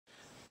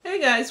Hey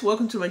guys,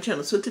 welcome to my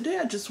channel. So today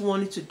I just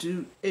wanted to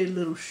do a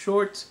little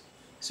short,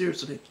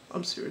 seriously,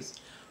 I'm serious,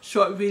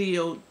 short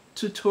video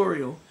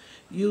tutorial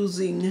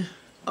using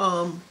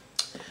the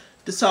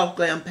Soft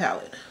Glam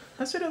palette.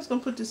 I said I was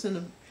going to put this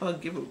in a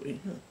giveaway.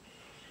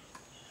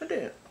 I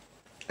did.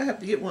 I have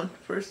to get one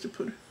first to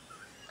put it.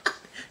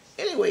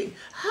 Anyway,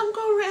 I'm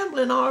going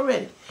rambling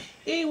already.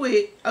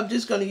 Anyway, I'm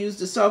just going to use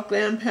the Soft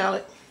Glam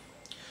palette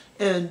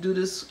and do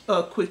this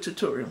quick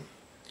tutorial.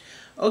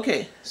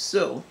 Okay,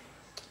 so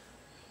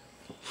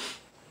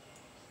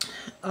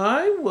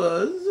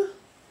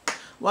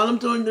while I'm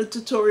doing the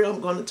tutorial, I'm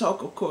going to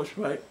talk, of course,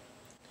 right?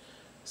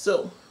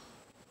 So,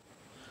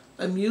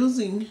 I'm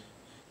using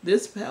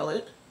this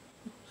palette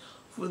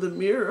for the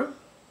mirror.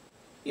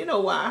 You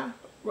know why,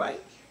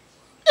 right?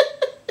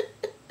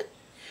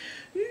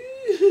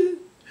 You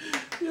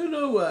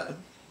know why.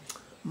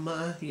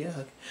 My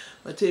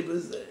table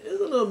is a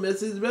little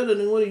messy. It's better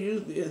than what it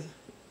usually is.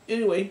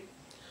 Anyway,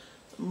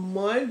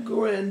 my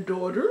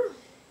granddaughter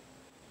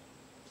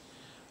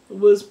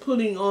was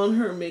putting on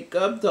her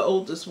makeup, the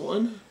oldest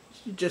one.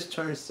 She just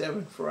turned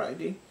 7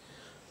 Friday.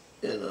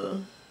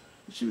 And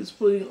she was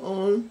putting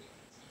on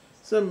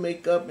some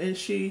makeup and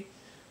she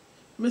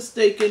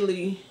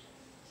mistakenly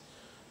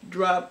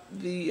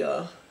dropped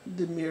the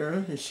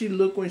mirror. And she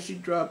looked when she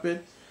dropped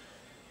it.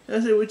 I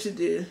said, "What you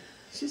did?"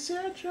 She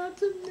said, "I dropped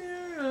the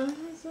mirror."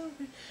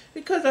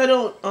 Because I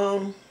don't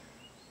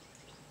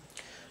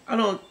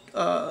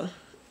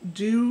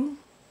do,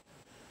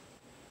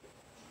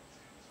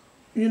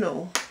 you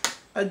know,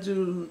 I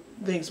do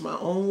things my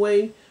own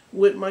way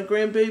with my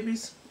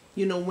grandbabies.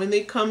 You know, when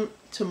they come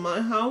to my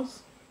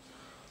house,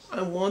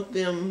 I want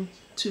them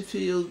to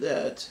feel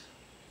that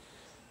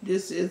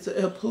this is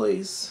a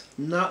place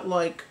not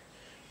like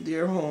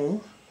their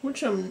home,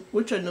 which I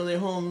know their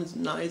home is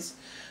nice,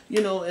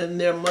 you know, and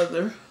their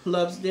mother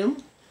loves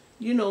them,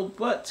 you know,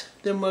 but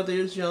their mother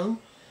is young.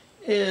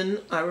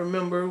 And I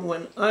remember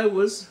when I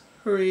was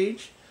her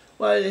age,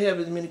 well, I didn't have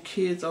as many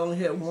kids, I only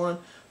had one,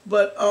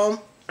 but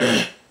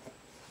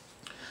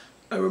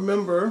I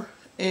remember,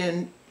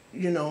 and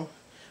you know,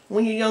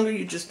 when you're younger,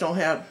 you just don't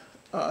have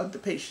the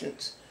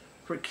patience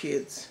for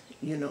kids,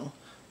 you know.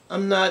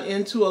 I'm not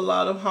into a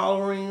lot of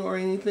hollering or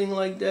anything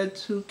like that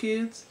to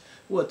kids.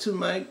 Well, to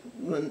my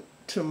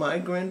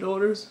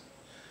granddaughters,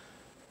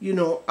 you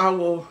know, I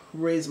will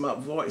raise my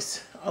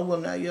voice. I will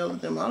not yell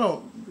at them.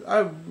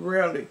 I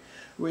rarely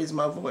raise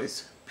my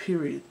voice,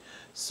 period.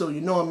 So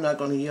you know I'm not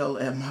going to yell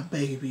at my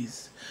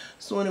babies.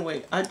 So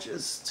anyway, I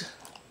just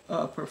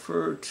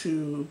prefer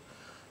to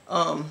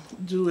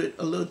do it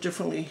a little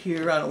differently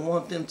here. I don't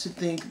want them to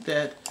think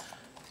that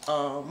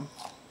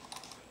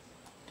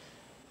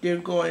they're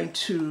going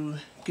to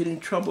get in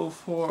trouble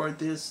for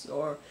this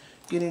or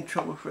get in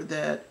trouble for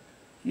that.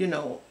 You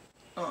know,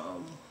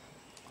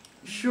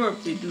 sure,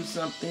 if they do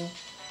something.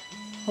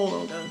 Hold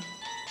on, guys.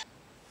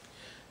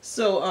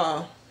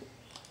 So,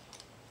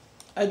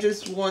 I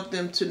just want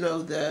them to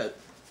know that,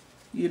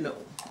 you know,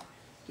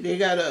 they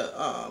got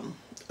a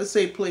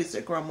safe place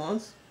at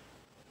Grandma's.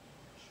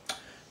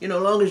 You know,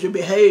 as long as you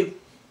behave.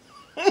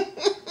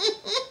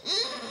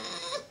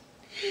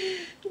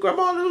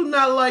 Grandma do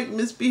not like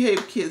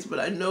misbehaved kids, but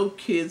I know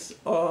kids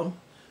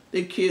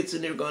they're kids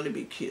and they're going to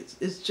be kids.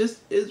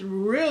 It's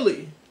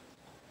really,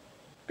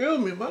 excuse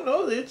me, my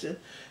nose itching.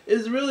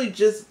 It's really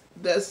just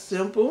that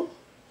simple.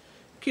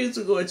 Kids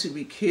are going to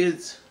be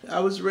kids. I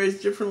was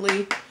raised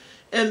differently,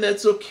 and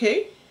that's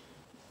okay.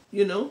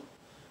 You know,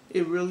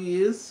 it really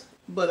is.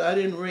 But I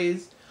didn't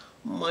raise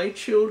my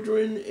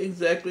children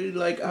exactly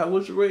like I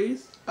was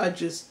raised. I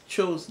just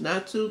chose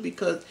not to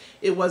because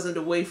it wasn't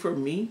a way for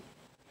me.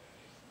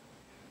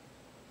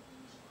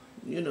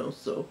 You know,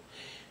 so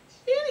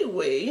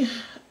anyway,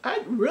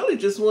 I really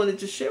just wanted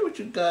to share with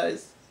you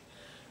guys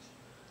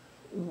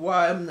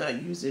why I'm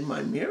not using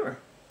my mirror.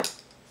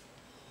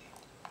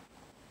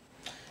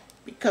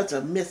 Because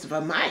of Miss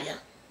Vamaya.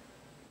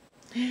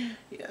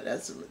 Yeah,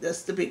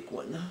 that's the big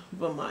one,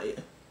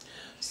 Vamaya.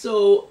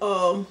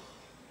 So,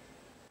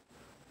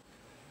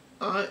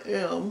 I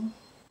am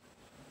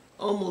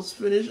almost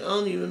finished. I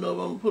don't even know if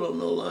I'm gonna put on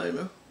no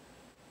liner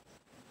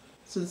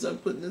since I'm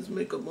putting this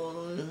makeup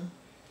on.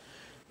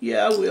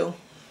 Yeah, I will.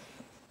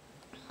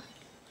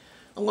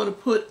 I'm gonna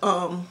put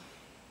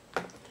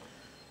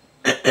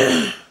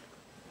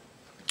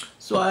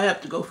so I have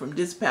to go from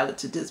this palette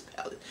to this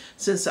palette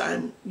since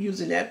I'm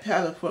using that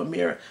palette for a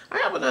mirror. I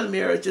have another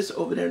mirror just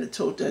over there in the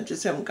tote that I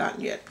just haven't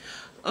gotten yet.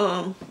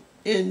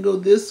 And go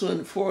this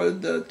one for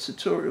the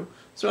tutorial.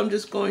 So I'm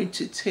just going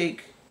to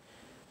take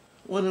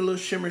one of the little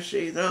shimmer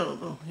shades, I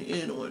don't know,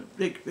 you know,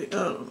 big, I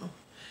don't know,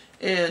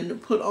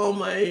 and put on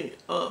my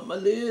my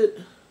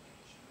lid.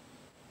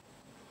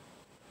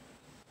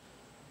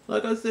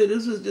 Like I said,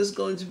 this is just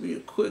going to be a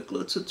quick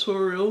little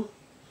tutorial.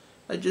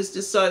 I just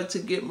decided to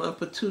get my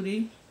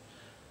patootie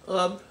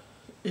up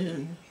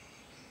and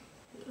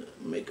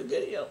make a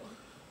video.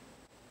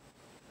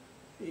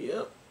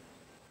 Yep.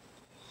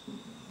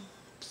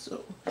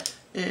 So,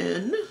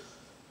 and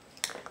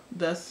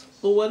that's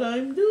what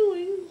I'm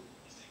doing.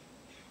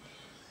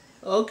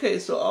 Okay,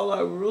 so all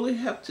I really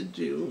have to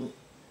do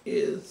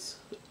is,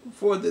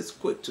 for this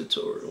quick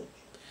tutorial,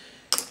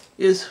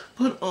 is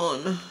put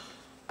on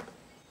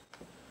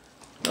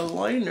the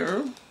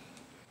liner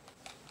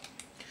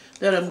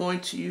that I'm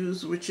going to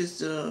use, which is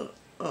the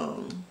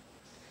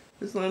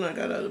this liner I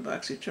got out of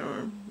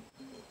BoxyCharm,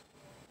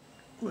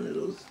 one of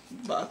those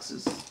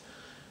boxes.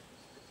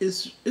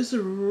 It's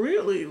a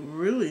really,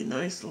 really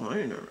nice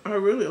liner. I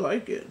really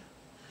like it.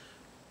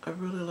 I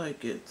really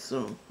like it.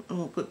 So I'm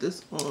gonna put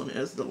this on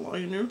as the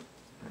liner.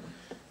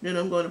 Then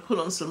I'm going to put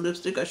on some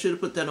lipstick. I should have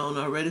put that on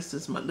already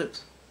since my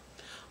lips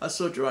are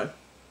so dry.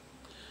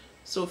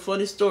 So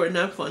funny story,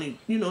 not funny.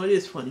 You know, it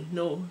is funny.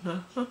 No,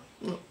 no,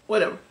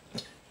 whatever.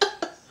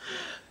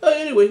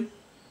 Anyway,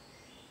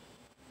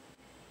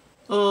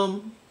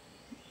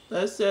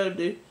 last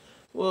Saturday,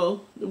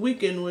 well, the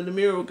weekend when the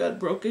mirror got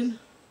broken,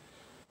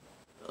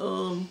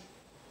 I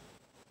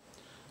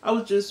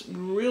was just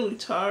really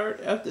tired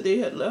after they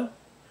had left,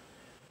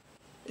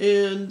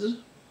 and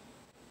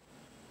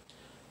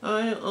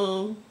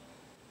I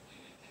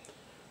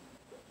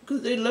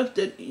because they left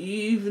that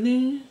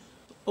evening,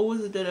 or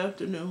was it that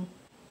afternoon?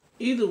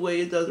 Either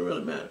way, it doesn't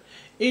really matter.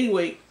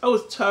 Anyway, I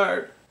was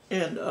tired,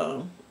 and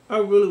I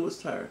really was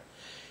tired,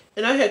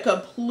 and I had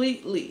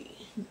completely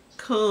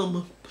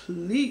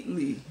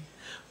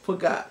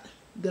forgot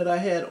that I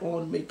had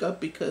on makeup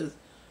because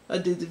I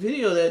did the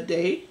video that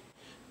day.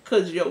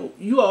 Because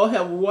you all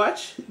have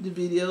watched the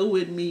video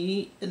with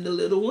me and the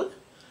little one.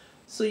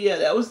 So yeah,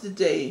 that was the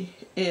day.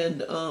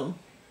 And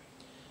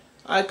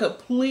I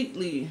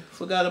completely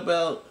forgot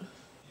about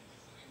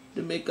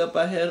the makeup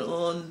I had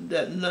on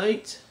that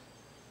night.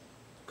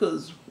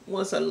 Because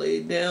once I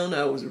laid down,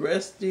 I was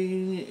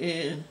resting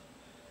and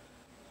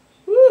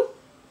whew,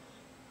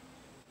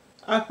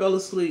 I fell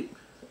asleep.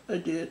 I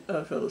did.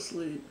 I fell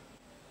asleep.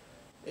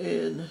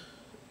 And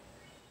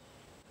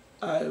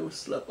I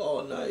slept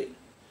all night.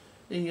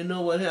 And you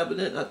know what happened?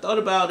 And I thought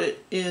about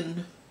it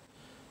in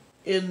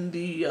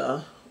the,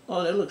 oh,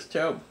 that looks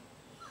terrible.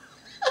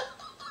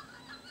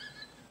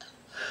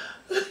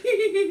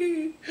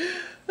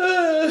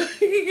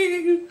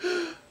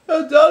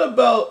 I thought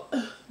about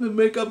the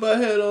makeup I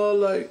had on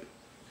like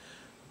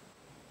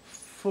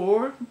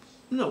 4:30,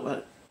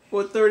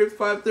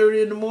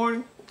 5:30 in the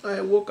morning.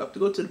 I woke up to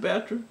go to the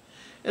bathroom.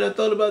 And I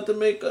thought about the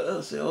makeup.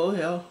 I said, oh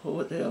hell,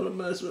 what the hell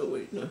am I supposed to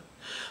wait now?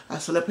 I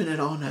slept in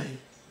it all night.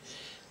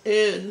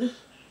 And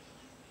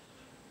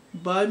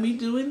by me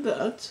doing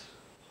that,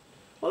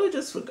 well, I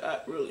just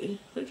forgot, really.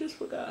 I just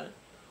forgot.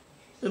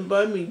 And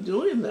by me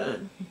doing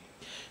that,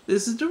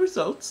 this is the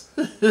results.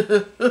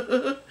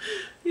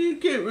 You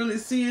can't really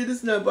see it.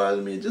 It's not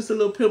bothering me. Just a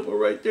little pimple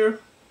right there.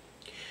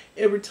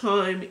 Every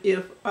time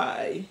if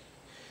I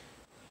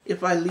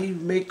leave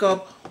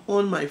makeup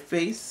on my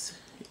face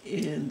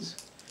and,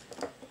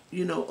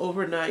 you know,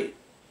 overnight,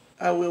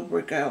 I will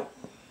break out.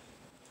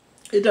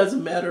 It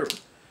doesn't matter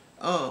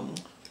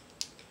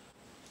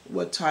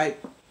what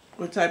type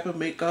of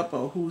makeup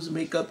or whose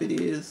makeup it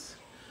is.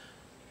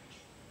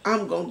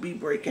 I'm gonna be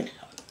breaking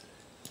out.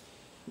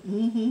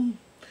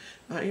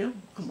 I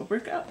am. I'm gonna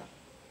break out.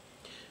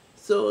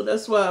 So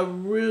that's why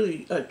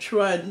I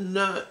try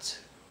not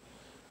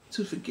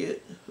to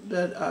forget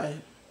that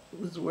I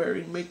was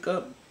wearing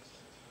makeup,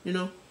 you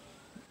know.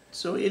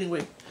 So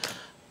anyway,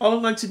 all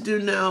I'm going to do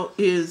now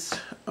is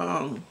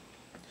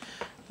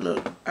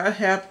look, I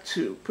have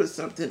to put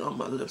something on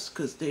my lips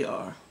because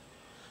they're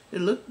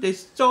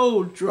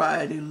so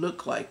dry. They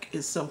look like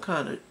it's some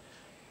kind of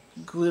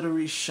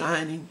glittery,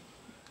 shining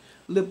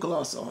lip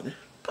gloss on it,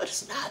 but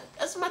it's not.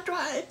 That's my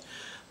dry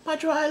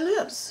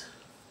lips.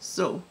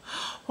 So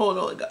hold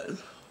on,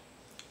 guys.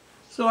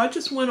 So I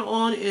just went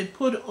on and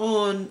put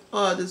on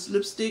this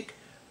lipstick,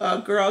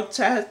 Girl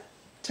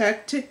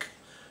Tactic,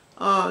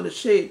 the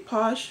shade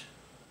Posh.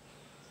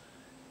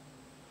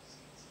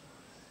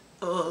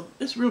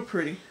 It's real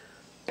pretty.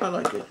 I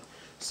like it.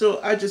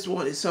 So I just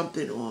wanted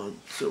something on.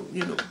 So,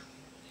 you know.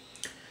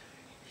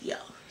 Yeah.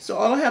 So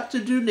all I have to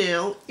do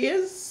now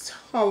is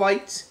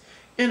highlight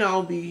and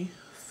I'll be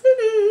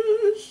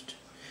finished.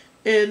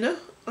 And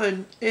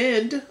I'm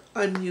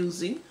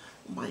using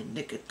my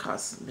Naked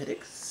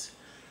Cosmetics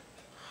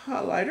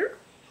highlighter,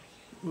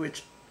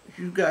 which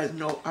you guys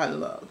know I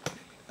love.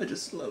 I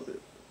just love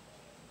it.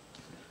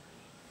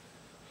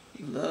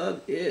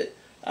 Love it.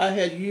 I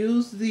had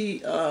used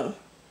the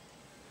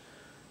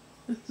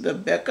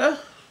Becca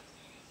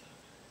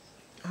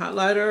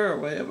highlighter or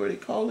whatever they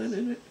call it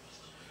in it,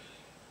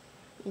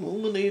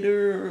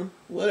 illuminator or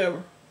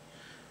whatever.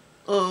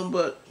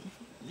 But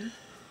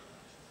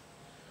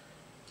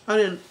I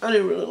didn't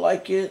really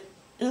like it.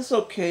 It's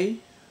okay.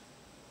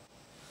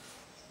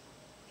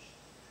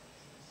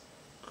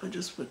 I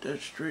just put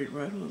that straight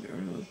right on there.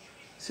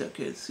 See, I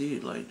can't see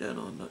it like that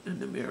in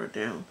the mirror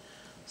down.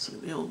 So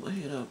let me hold my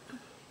head up.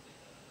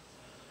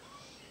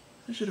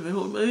 I should have been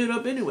holding my head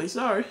up anyway.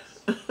 Sorry.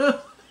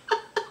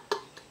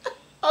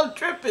 I'm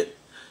tripping.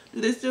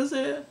 Do they still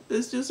say it? Do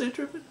they still say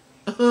tripping?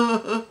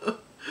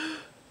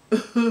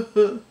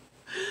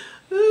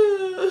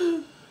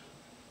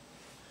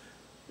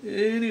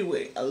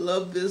 Anyway, I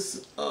love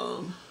this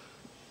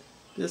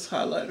this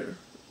highlighter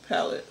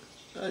palette.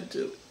 I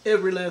do.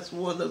 Every last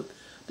one of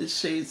the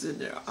shades in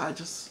there, I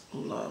just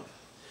love.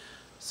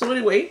 So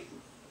anyway,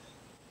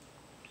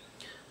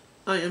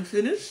 I am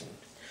finished.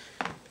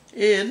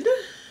 And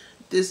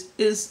this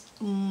is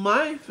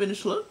my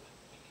finished look.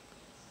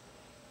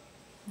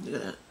 Look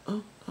at that.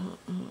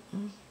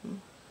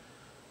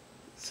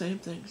 Same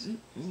thing. See?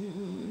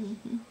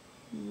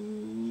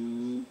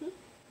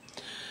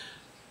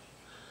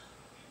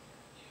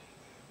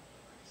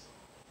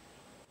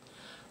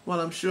 While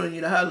I'm showing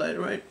you the highlighter,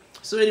 right?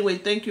 So anyway,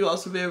 thank you all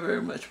so very,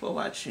 very much for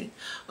watching.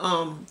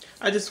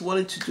 I just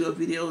wanted to do a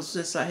video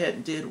since I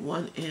hadn't did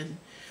one in,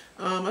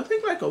 I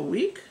think like a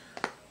week.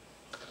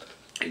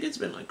 I think it's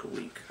been like a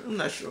week. I'm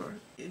not sure.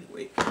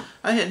 Anyway,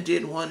 I hadn't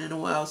did one in a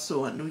while,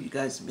 so I knew you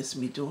guys missed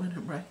me doing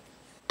them, right?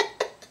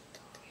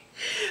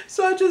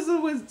 So I just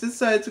always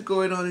decided to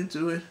go on and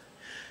do it.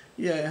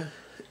 Yeah,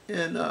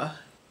 and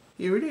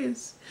here it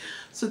is.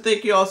 So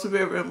thank you all so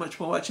very, very much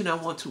for watching. I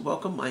want to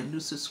welcome my new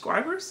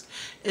subscribers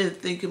and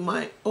thank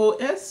my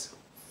OS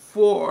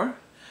for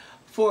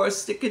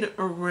sticking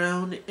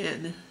around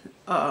and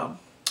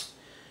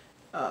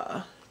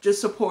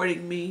just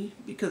supporting me,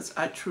 because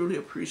I truly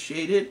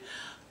appreciate it.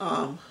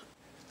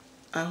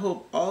 I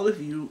hope all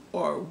of you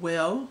are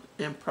well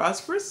and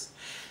prosperous,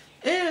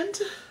 and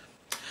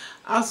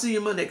I'll see you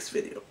in my next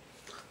video.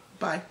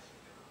 Bye.